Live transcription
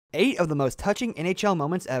8 of the most touching NHL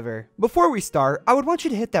moments ever. Before we start, I would want you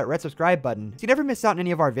to hit that red subscribe button so you never miss out on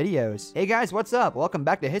any of our videos. Hey guys, what's up? Welcome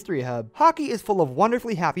back to History Hub. Hockey is full of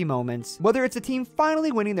wonderfully happy moments. Whether it's a team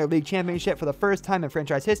finally winning their league championship for the first time in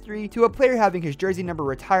franchise history, to a player having his jersey number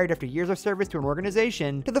retired after years of service to an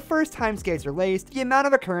organization, to the first time skates are laced, the amount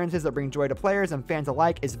of occurrences that bring joy to players and fans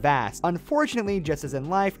alike is vast. Unfortunately, just as in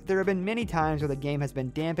life, there have been many times where the game has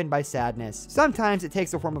been dampened by sadness. Sometimes it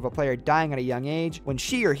takes the form of a player dying at a young age when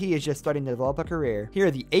she or he is just starting to develop a career. Here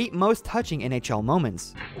are the 8 most touching NHL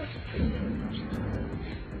moments.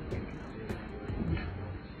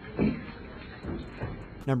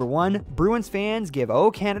 Number 1, Bruins fans give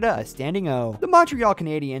O Canada a standing O. The Montreal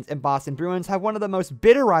Canadiens and Boston Bruins have one of the most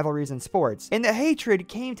bitter rivalries in sports, and the hatred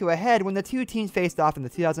came to a head when the two teams faced off in the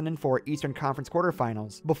 2004 Eastern Conference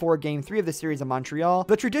quarterfinals. Before Game 3 of the series in Montreal,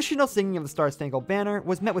 the traditional singing of the Star-Spangled Banner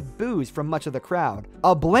was met with boos from much of the crowd.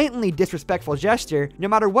 A blatantly disrespectful gesture, no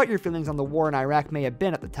matter what your feelings on the war in Iraq may have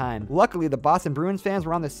been at the time. Luckily, the Boston Bruins fans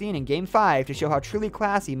were on the scene in Game 5 to show how truly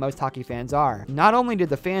classy most hockey fans are. Not only did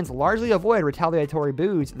the fans largely avoid retaliatory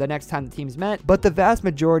boos the next time the teams met, but the vast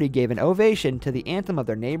majority gave an ovation to the anthem of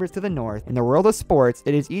their neighbors to the north. In the world of sports,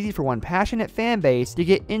 it is easy for one passionate fan base to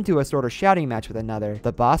get into a sort of shouting match with another.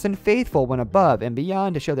 The Boston faithful went above and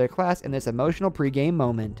beyond to show their class in this emotional pregame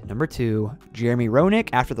moment. Number 2, Jeremy Roenick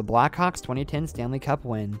after the Blackhawks 2010 Stanley Cup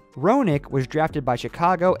win. Roenick was drafted by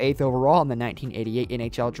Chicago 8th overall in the 1988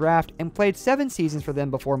 NHL draft and played 7 seasons for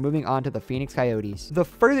them before moving on to the Phoenix Coyotes. The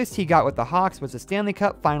furthest he got with the Hawks was the Stanley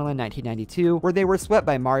Cup final in 1992, where they were swept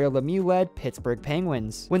by Mario Lemieux-led Pittsburgh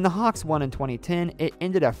Penguins. When the Hawks won in 2010, it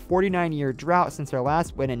ended a 49-year drought since their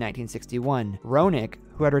last win in 1961. Roenick,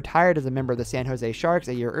 who had retired as a member of the San Jose Sharks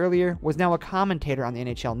a year earlier, was now a commentator on the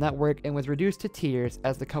NHL Network and was reduced to tears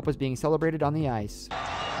as the cup was being celebrated on the ice.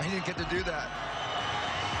 I didn't get to do that.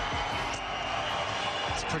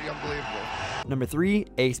 It's pretty unbelievable. Number 3,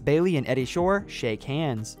 Ace Bailey and Eddie Shore shake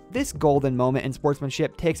hands. This golden moment in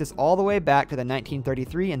sportsmanship takes us all the way back to the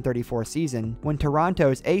 1933 and 34 season, when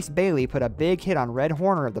Toronto's Ace Bailey put a big hit on Red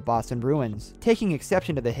Horner of the Boston Bruins. Taking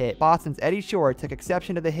exception to the hit, Boston's Eddie Shore took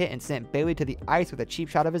exception to the hit and sent Bailey to the ice with a cheap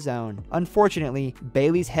shot of his own. Unfortunately,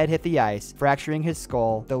 Bailey's head hit the ice, fracturing his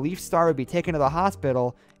skull. The Leaf star would be taken to the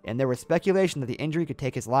hospital, and there was speculation that the injury could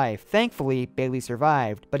take his life. Thankfully, Bailey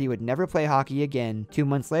survived, but he would never play hockey again. 2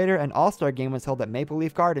 months later, an all-star game was held at Maple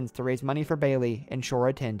Leaf Gardens to raise money for Bailey, and Shore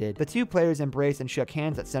attended. The two players embraced and shook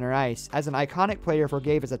hands at center ice, as an iconic player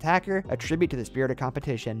forgave his attacker, a tribute to the spirit of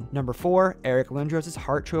competition. Number 4, Eric Lindros'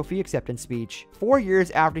 Hart Trophy acceptance speech. 4 years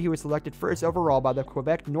after he was selected first overall by the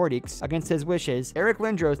Quebec Nordiques, against his wishes, Eric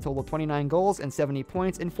Lindros totaled 29 goals and 70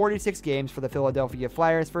 points in 46 games for the Philadelphia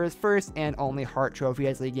Flyers for his first and only Hart Trophy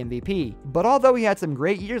as league MVP. But although he had some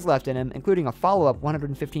great years left in him, including a follow-up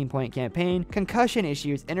 115-point campaign, concussion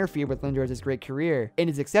issues interfered with Lindros' great career. In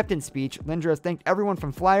his acceptance speech, Lindros thanked everyone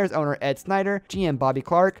from Flyers owner Ed Snyder, GM Bobby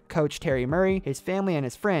Clarke, coach Terry Murray, his family, and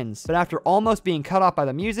his friends. But after almost being cut off by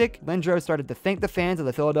the music, Lindros started to thank the fans of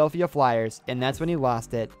the Philadelphia Flyers, and that's when he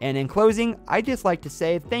lost it. And in closing, I'd just like to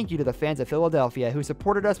say thank you to the fans of Philadelphia who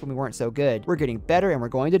supported us when we weren't so good. We're getting better and we're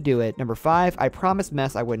going to do it. Number 5, I promised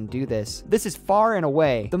Mess I wouldn't do this. This is far and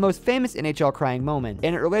away the most famous NHL crying moment,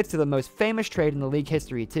 and it relates to the most famous trade in the league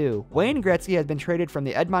history too. Wayne Gretzky had been traded from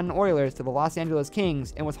the Edmonton Oilers to the Los Angeles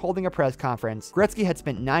Kings and was holding a press conference. Gretzky had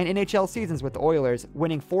spent 9 NHL seasons with the Oilers,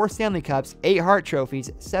 winning 4 Stanley Cups, 8 Hart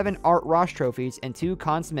trophies, 7 Art Ross trophies, and 2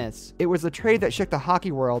 Conn Smiths. It was a trade that shook the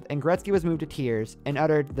hockey world, and Gretzky was moved to tears and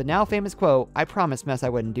uttered the now famous quote, "I promised Mess I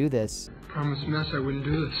wouldn't do this." Promised Mess I wouldn't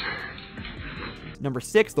do this. Number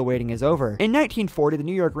 6, the waiting is over. In 1940, the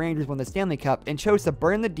New York Rangers won the Stanley Cup and chose to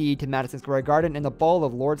burn the deed to Madison Square Garden in the bowl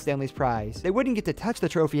of Lord Stanley's prize. They wouldn't get to touch the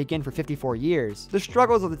trophy again for 54 years. The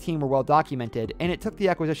struggles of the team were well documented, and it took the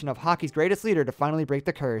acquisition of hockey's greatest leader to finally break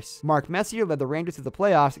the curse. Mark Messier led the Rangers to the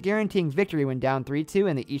playoffs, guaranteeing victory when down 3-2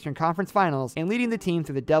 in the Eastern Conference Finals, and leading the team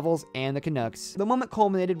through the Devils and the Canucks. The moment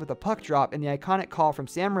culminated with a puck drop and the iconic call from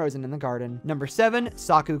Sam Rosen in the Garden. Number 7,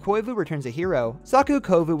 Saku Koivu returns a hero. Saku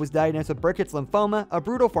Koivu was diagnosed with Burkitt's lymphoma, a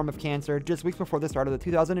brutal form of cancer, just weeks before the start of the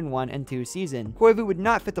 2001 and 2 season. Koivu would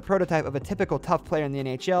not fit the prototype of a typical tough player in the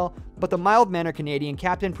NHL, but the mild-mannered Canadian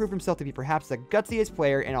captain proved himself to be perhaps the gutsiest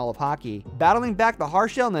player in all of hockey. Battling back the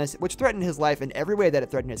harsh illness, which threatened his life in every way that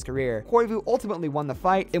it threatened his career, Koivu ultimately won the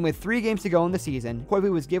fight, and with 3 games to go in the season,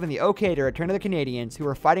 Koivu was given the okay to return to the Canadiens, who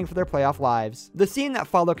were fighting for their playoff lives. The scene that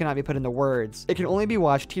followed cannot be put into words. It can only be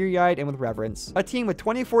watched teary-eyed and with reverence. A team with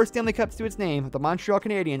 24 Stanley Cups to its name, the Montreal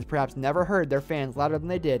Canadiens perhaps never heard their fans fans louder than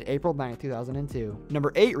they did April 9, 2002.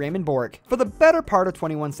 Number 8, Raymond Bourque. For the better part of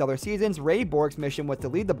 21 stellar seasons, Ray Bourque's mission was to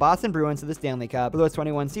lead the Boston Bruins to the Stanley Cup. For those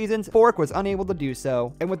 21 seasons, Bourque was unable to do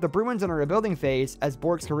so, and with the Bruins in a rebuilding phase, as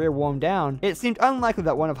Bourque's career wound down, it seemed unlikely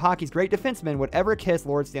that one of hockey's great defensemen would ever kiss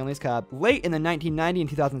Lord Stanley's Cup. Late in the 1990 and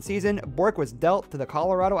 2000 season, Bourque was dealt to the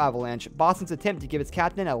Colorado Avalanche, Boston's attempt to give its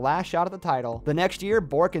captain a last shot at the title. The next year,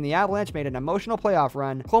 Bourque and the Avalanche made an emotional playoff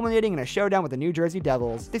run, culminating in a showdown with the New Jersey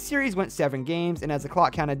Devils. The series went 7 games, and as the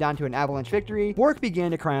clock counted down to an Avalanche victory, Bourque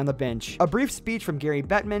began to cry on the bench. A brief speech from Gary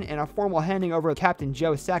Bettman and a formal handing over of Captain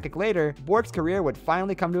Joe Sakic later, Bourque's career would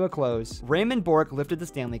finally come to a close. Raymond Bourque lifted the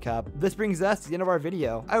Stanley Cup. This brings us to the end of our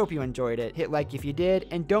video. I hope you enjoyed it. Hit like if you did,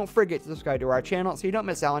 and don't forget to subscribe to our channel so you don't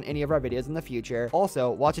miss out on any of our videos in the future. Also,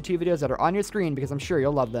 watch the 2 videos that are on your screen because I'm sure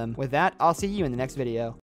you'll love them. With that, I'll see you in the next video.